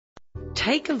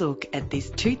Take a look at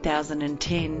this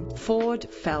 2010 Ford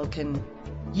Falcon.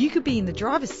 You could be in the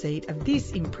driver's seat of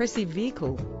this impressive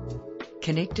vehicle.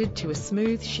 Connected to a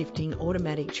smooth shifting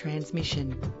automatic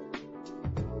transmission.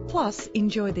 Plus,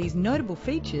 enjoy these notable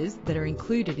features that are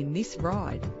included in this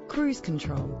ride: cruise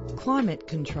control, climate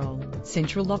control,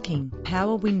 central locking,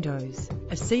 power windows,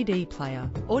 a CD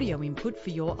player, audio input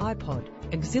for your iPod,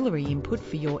 auxiliary input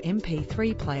for your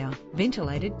MP3 player,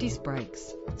 ventilated disc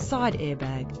brakes, side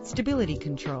airbag, stability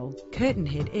control, curtain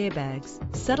head airbags,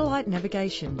 satellite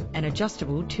navigation, and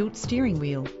adjustable tilt steering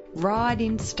wheel. Ride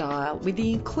in style with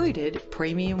the included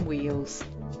premium wheels.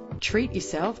 Treat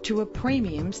yourself to a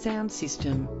premium sound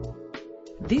system.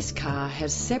 This car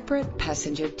has separate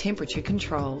passenger temperature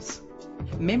controls.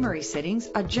 Memory settings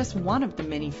are just one of the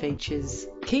many features.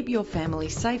 Keep your family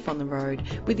safe on the road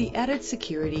with the added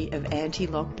security of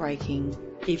anti-lock braking.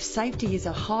 If safety is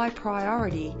a high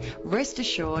priority, rest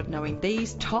assured knowing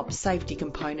these top safety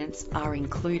components are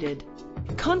included.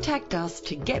 Contact us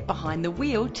to get behind the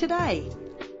wheel today.